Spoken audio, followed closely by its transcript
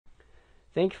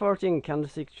Thank you for watching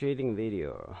Candlestick trading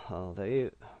video.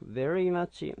 They very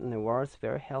much was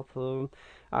very helpful.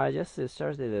 I just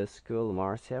started a school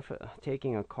myself,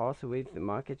 taking a course with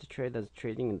market traders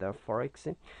trading the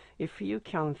forex. If you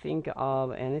can think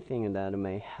of anything that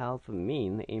may help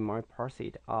me in my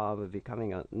pursuit of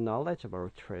becoming a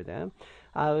knowledgeable trader,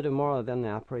 I would more than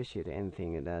appreciate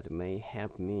anything that may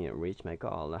help me reach my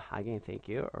goal. Again, thank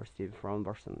you, Steve from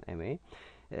Boston, MA.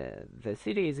 The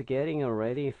city is getting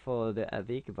ready for the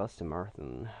big Boston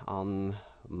Marathon on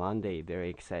Monday. Very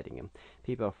exciting.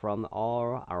 People from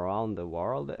all around the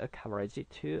world coverage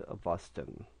to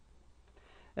Boston.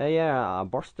 Yeah,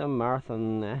 Boston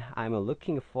Marathon. I'm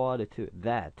looking forward to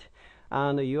that.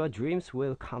 And your dreams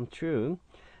will come true.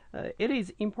 It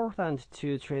is important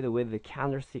to trade with the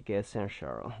Candlestick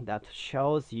Essential that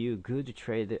shows you good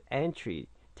trade entry,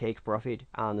 take profit,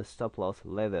 and stop loss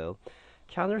level.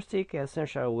 Candlestick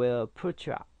Essential will put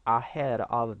you ahead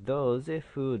of those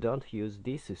who don't use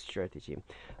this strategy.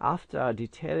 After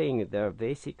detailing the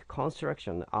basic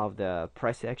construction of the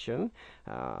price action,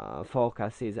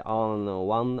 focuses on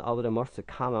one of the most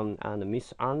common and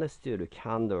misunderstood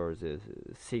candles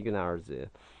signals,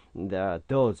 the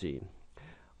doji.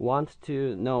 Want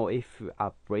to know if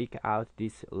a breakout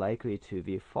is likely to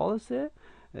be false?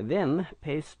 Then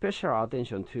pay special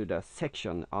attention to the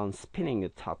section on spinning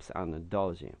tops and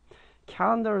doji.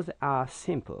 Candles are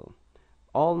simple,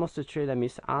 almost trade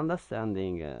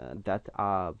misunderstanding that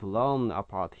are blown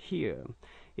apart here.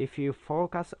 If you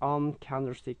focus on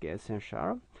Candlestick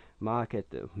Essential,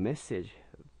 market message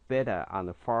better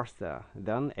and faster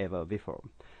than ever before.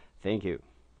 Thank you.